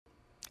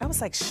I was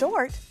like,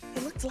 short?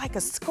 It looked like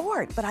a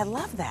skirt, but I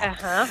love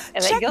that.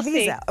 And Check you'll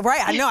these see. out.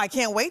 Right, I know, I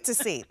can't wait to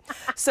see.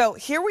 So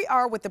here we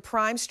are with the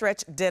Prime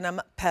Stretch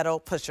Denim Pedal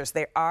Pushers.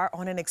 They are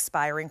on an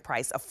expiring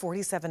price of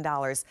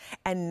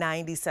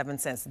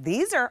 $47.97.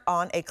 These are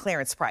on a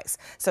clearance price.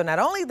 So not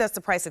only does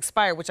the price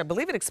expire, which I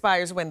believe it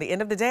expires when the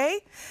end of the day,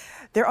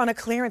 they're on a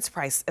clearance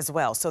price as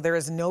well. So there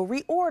is no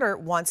reorder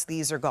once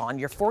these are gone.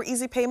 Your 4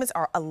 easy payments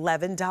are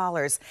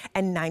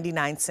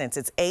 $11.99.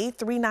 It's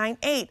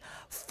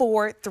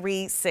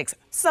A398436.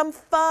 Some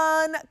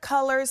fun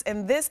colors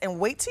in this, and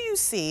wait till you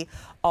see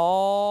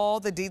all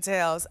the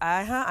details.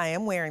 I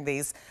am wearing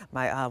these.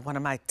 One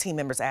of my team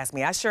members asked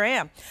me. I sure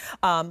am.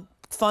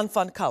 Fun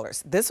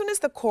colors. This one is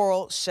the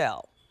coral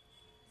shell.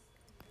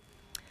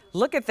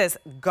 Look at this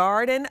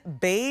garden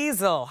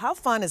basil. How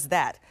fun is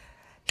that?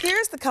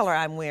 Here's the color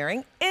I'm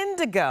wearing,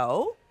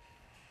 indigo.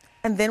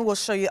 And then we'll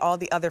show you all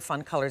the other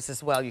fun colors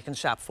as well you can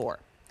shop for.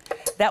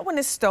 That one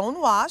is stone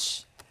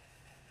wash.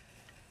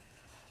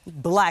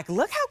 Black,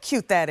 look how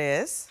cute that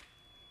is.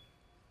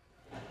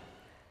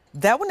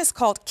 That one is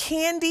called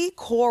Candy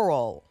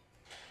Coral.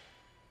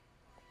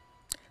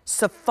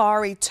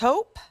 Safari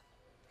Taupe.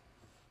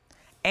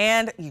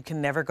 And you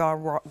can never go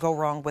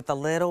wrong with the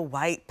little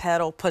white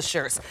pedal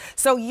pushers.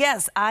 So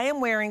yes, I am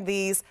wearing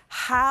these.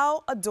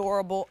 How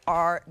adorable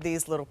are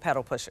these little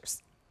pedal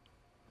pushers?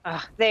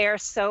 They are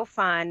so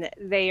fun.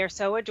 They are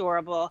so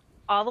adorable.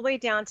 All the way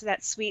down to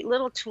that sweet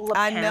little tulip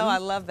hem. I know, I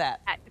love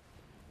that.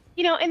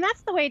 You know, and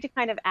that's the way to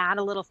kind of add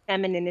a little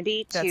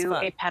femininity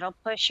to a pedal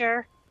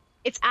pusher.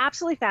 It's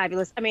absolutely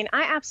fabulous. I mean,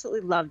 I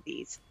absolutely love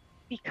these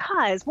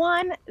because,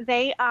 one,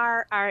 they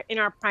are in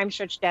our Prime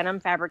Stretch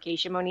Denim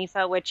fabrication,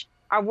 Monifa, which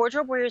our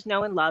wardrobe wearers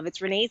know and love.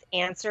 It's Renee's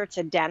answer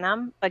to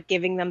denim, but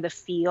giving them the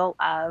feel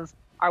of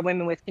our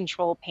Women with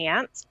Control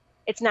pants.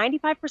 It's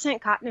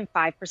 95% cotton and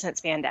 5%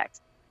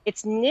 spandex.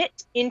 It's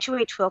knit into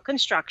a twill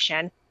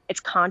construction. It's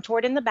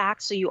contoured in the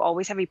back, so you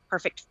always have a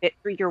perfect fit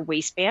through your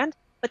waistband,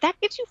 but that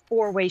gives you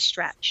 4-way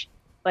stretch.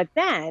 But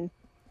then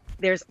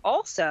there's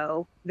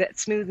also that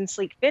smooth and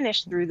sleek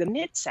finish through the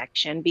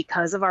midsection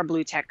because of our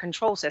Blue Tech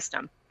control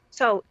system.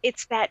 So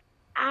it's that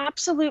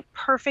absolute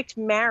perfect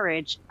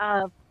marriage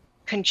of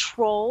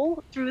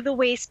control through the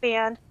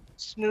waistband,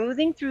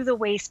 smoothing through the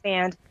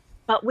waistband,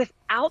 but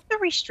without the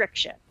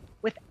restriction,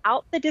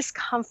 without the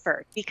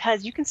discomfort,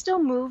 because you can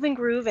still move and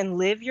groove and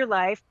live your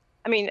life.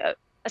 I mean,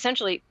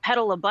 essentially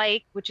pedal a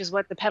bike, which is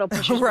what the pedal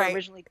pushers were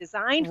originally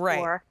designed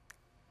for,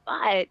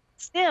 but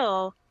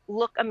still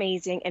look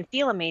amazing and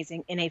feel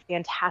amazing in a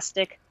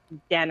fantastic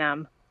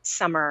denim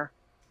summer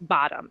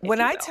bottom.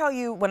 When I tell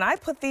you, when I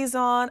put these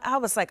on, I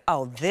was like,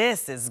 oh,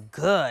 this is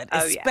good.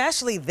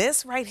 Especially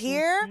this right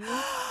here.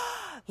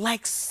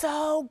 Like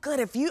so good.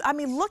 I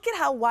mean, look at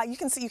how wide, you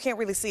can see, you can't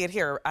really see it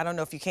here. I don't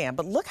know if you can,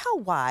 but look how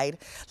wide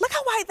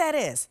that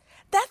is.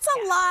 That's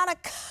a lot of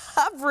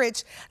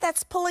coverage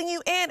that's pulling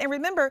you in. And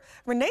remember,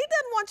 Renee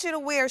doesn't want you to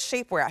wear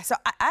shapewear. So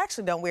I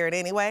actually don't wear it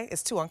anyway.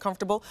 It's too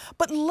uncomfortable.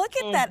 But look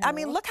at that. I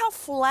mean, look how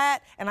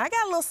flat, and I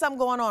got a little something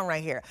going on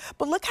right here.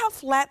 But look how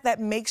flat that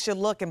makes you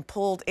look and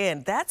pulled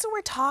in. That's what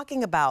we're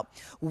talking about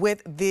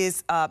with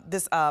this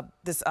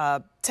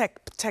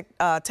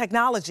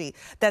technology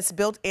that's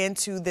built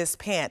into this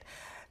pant.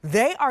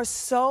 They are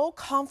so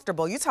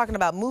comfortable. You're talking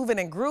about moving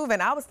and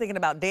grooving. I was thinking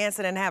about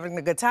dancing and having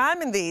a good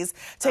time in these,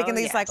 taking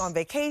these like on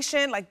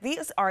vacation. Like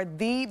these are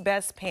the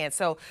best pants.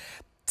 So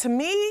to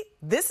me,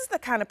 this is the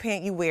kind of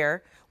pant you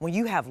wear when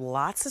you have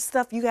lots of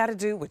stuff you got to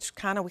do, which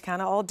we kind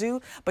of all do,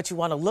 but you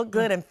want to look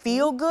good and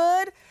feel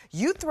good.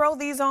 You throw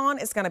these on,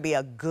 it's going to be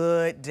a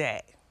good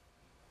day.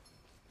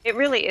 It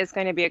really is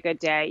going to be a good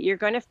day. You're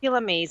going to feel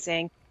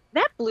amazing.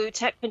 That Blue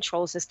Tech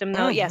control system,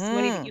 though, yes,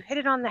 Monifa, you hit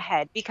it on the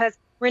head, because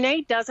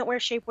Renee doesn't wear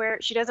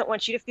shapewear. She doesn't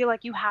want you to feel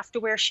like you have to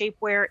wear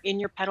shapewear in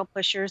your pedal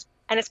pushers.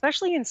 And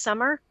especially in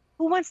summer,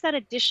 who wants that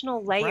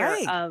additional layer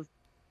of,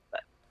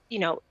 you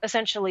know,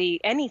 essentially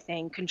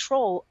anything,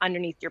 control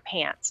underneath your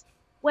pants?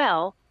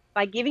 Well,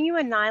 by giving you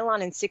a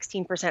nylon and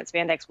 16%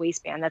 spandex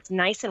waistband that's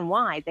nice and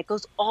wide, that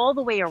goes all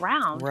the way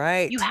around,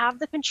 you have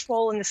the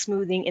control and the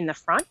smoothing in the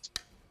front,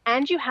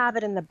 and you have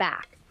it in the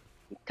back.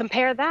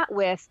 Compare that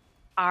with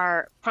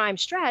our Prime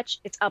Stretch.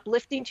 It's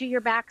uplifting to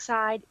your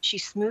backside.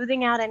 She's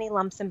smoothing out any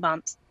lumps and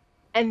bumps.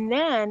 And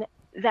then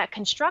that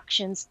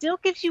construction still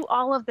gives you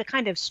all of the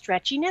kind of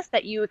stretchiness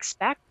that you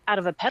expect out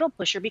of a pedal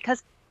pusher,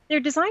 because they're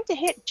designed to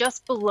hit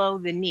just below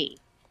the knee.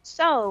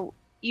 So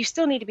you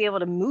still need to be able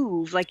to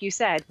move, like you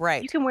said.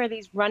 You can wear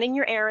these running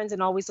your errands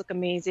and always look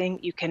amazing.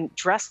 You can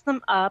dress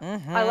them up.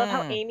 I love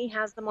how Amy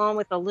has them on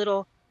with a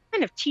little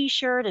kind of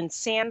t-shirt and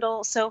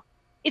sandal. So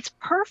it's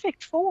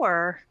perfect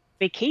for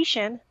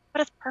vacation,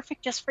 but it's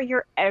perfect just for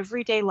your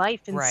everyday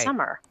life in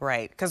summer.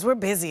 Right, because we're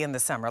busy in the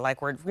summer. Like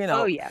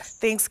Oh, yes.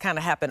 things kind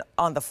of happen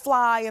on the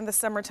fly in the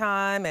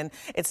summertime, and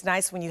it's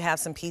nice when you have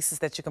some pieces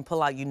that you can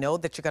pull out. You know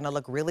that you're going to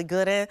look really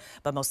good in,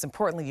 but most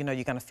importantly, you know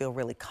you're going to feel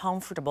really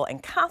comfortable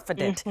and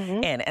confident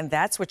in, and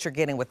that's what you're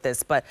getting with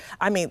this. But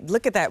I mean,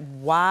 look at that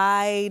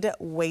wide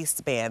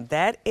waistband.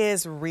 That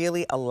is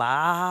really a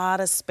lot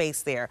of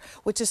space there,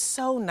 which is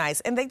so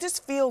nice, and they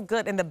just feel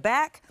good. And the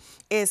back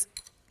is,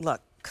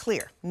 look,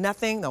 clear,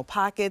 nothing, no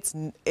pockets.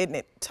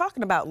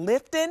 Talking about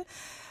lifting,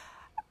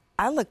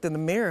 I looked in the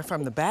mirror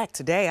from the back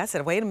today. I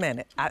said, wait a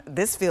minute,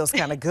 this feels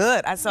kind of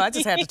good. So I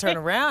just had to turn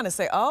around and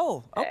say,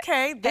 oh,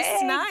 okay, this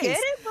is nice. Get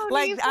it,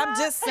 like, I'm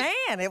just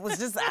saying, it was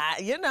just,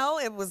 you know,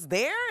 it was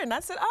there. And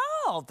I said,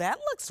 oh, that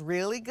looks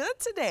really good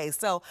today.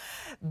 So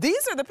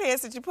these are the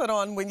pants that you put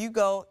on when you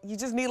go, you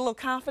just need a little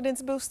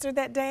confidence booster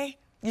that day.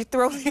 You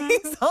throw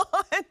these on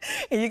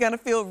and you're gonna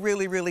feel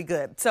really, really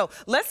good. So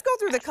let's go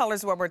through the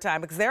colors one more time,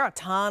 because there are a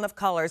ton of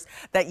colors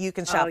that you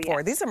can shop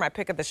for. These are my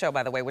pick of the show,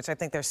 by the way, which I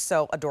think they're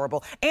so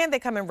adorable. And they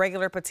come in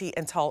regular, petite,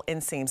 and tall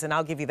inseams, and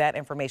I'll give you that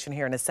information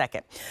here in a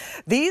second.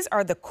 These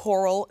are the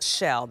coral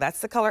shell.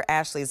 That's the color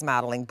Ashley's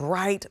modeling.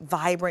 Bright,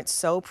 vibrant,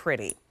 so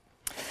pretty.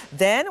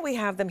 Then we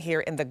have them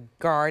here in the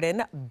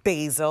garden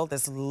basil,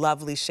 this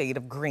lovely shade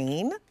of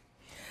green.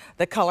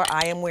 The color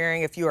I am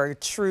wearing, if you are a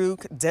true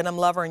denim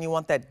lover and you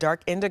want that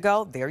dark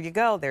indigo, there you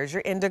go. There's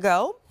your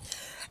indigo.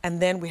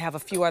 And then we have a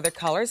few other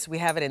colors. We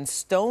have it in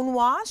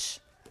stonewash.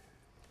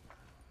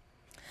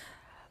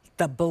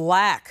 The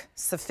black,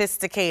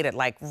 sophisticated,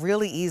 like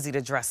really easy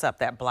to dress up,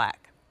 that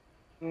black.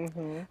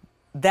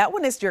 That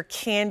one is your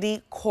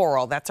candy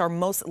coral. That's our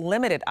most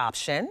limited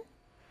option.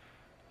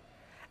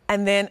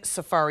 And then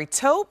safari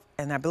taupe,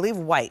 and I believe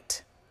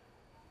white.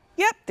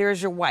 Yep,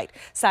 there's your white.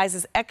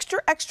 Sizes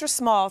extra, extra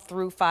small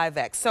through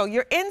 5X. So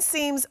your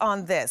inseams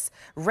on this,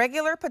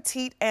 regular,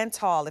 petite, and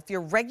tall. If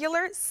you're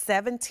regular,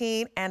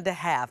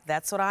 17.5.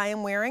 That's what I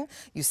am wearing.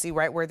 You see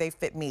right where they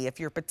fit me. If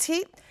you're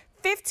petite,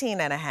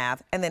 15.5.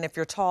 And then if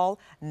you're tall,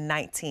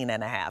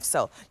 19.5.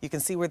 So you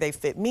can see where they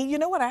fit me. You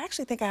know what? I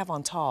actually think I have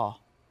on tall.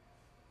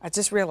 I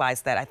just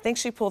realized that. I think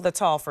she pulled the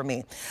tall for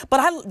me.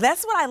 But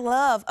that's what I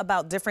love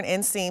about different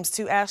inseams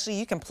too, Ashley.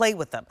 You can play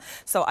with them.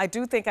 So I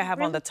do think I have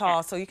on the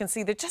tall, so you can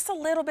see they're just a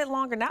little bit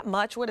longer, not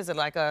much. What is it,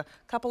 like a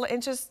couple of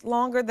inches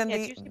longer than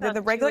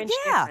the regular?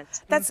 Yeah,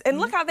 and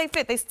look how they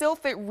fit. They still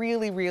fit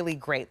really, really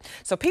great.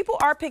 So people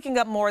are picking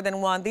up more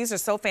than one. These are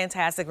so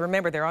fantastic.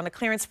 Remember, they're on a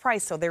clearance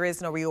price, so there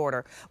is no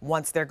reorder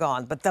once they're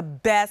gone. But the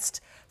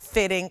best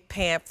fitting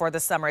pant for the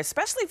summer,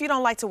 especially if you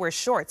don't like to wear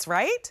shorts,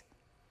 right?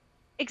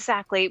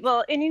 Exactly.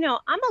 Well, and you know,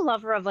 I'm a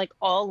lover of like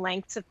all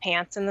lengths of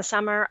pants in the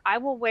summer. I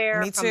will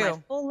wear from my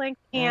full length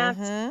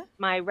pants,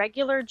 my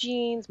regular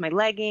jeans, my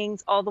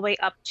leggings, all the way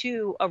up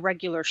to a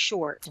regular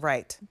short.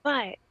 Right.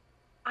 But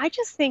I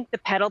just think the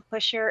pedal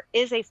pusher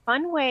is a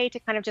fun way to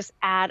kind of just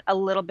add a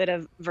little bit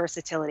of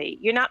versatility.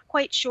 You're not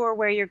quite sure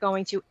where you're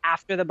going to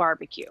after the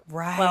barbecue.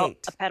 Right. Well,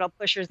 a pedal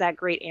pusher is that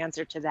great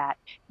answer to that.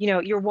 You know,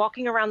 you're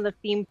walking around the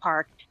theme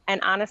park, and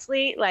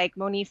honestly, like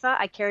Monifa,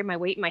 I carry my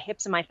weight in my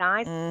hips and my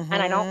thighs, and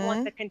I don't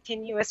want the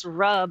continuous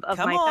rub of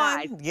my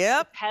thighs.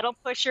 Yep. The pedal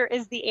pusher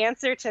is the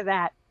answer to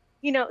that.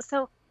 You know,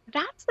 so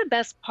that's the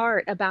best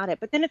part about it.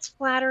 But then it's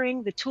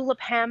flattering. The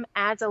tulip hem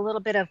adds a little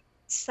bit of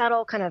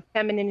subtle kind of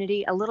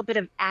femininity, a little bit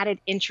of added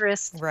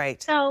interest. Right.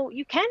 So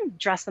you can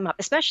dress them up,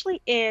 especially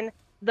in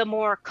the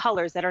more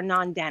colors that are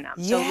non-denim.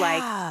 Yeah. So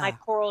like my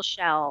coral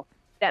shell,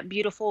 that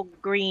beautiful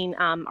green,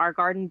 our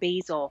garden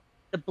basil,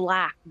 the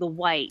black, the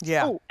white.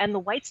 Yeah. Oh, and the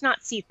white's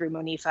not see-through,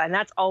 Monifa, and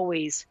that's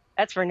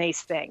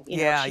Renee's thing. You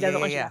know, she doesn't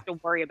want you to have to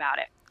worry about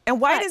it.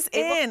 And white is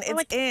in.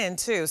 It's in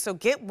too. So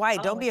get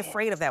white. Don't be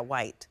afraid of that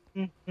white.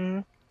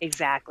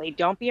 Exactly.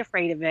 Don't be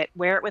afraid of it.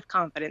 Wear it with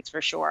confidence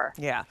for sure.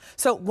 Yeah.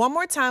 So one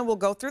more time, we'll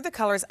go through the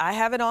colors. I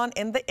have it on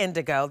in the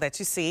indigo that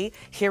you see.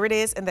 Here it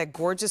is in that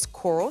gorgeous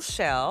coral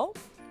shell.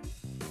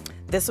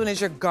 This one is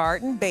your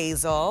garden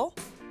basil.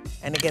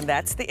 And again,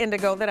 that's the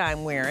indigo that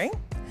I'm wearing.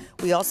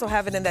 We also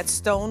have it in that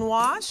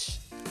stonewash,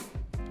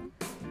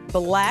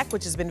 black,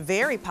 which has been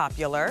very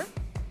popular.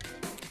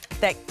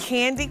 That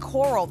candy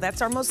coral,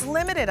 that's our most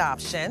limited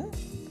option.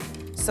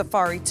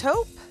 Safari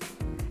taupe.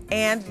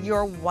 And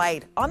your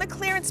white on a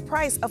clearance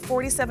price of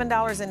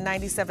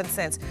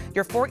 $47.97.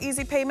 Your 4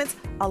 easy payments,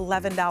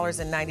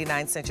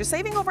 $11.99. You're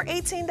saving over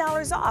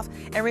 $18 off.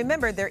 And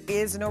remember, there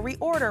is no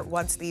reorder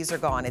once these are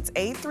gone. It's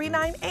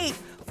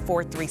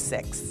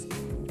A398436.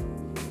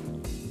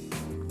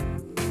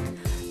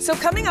 So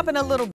coming up in a little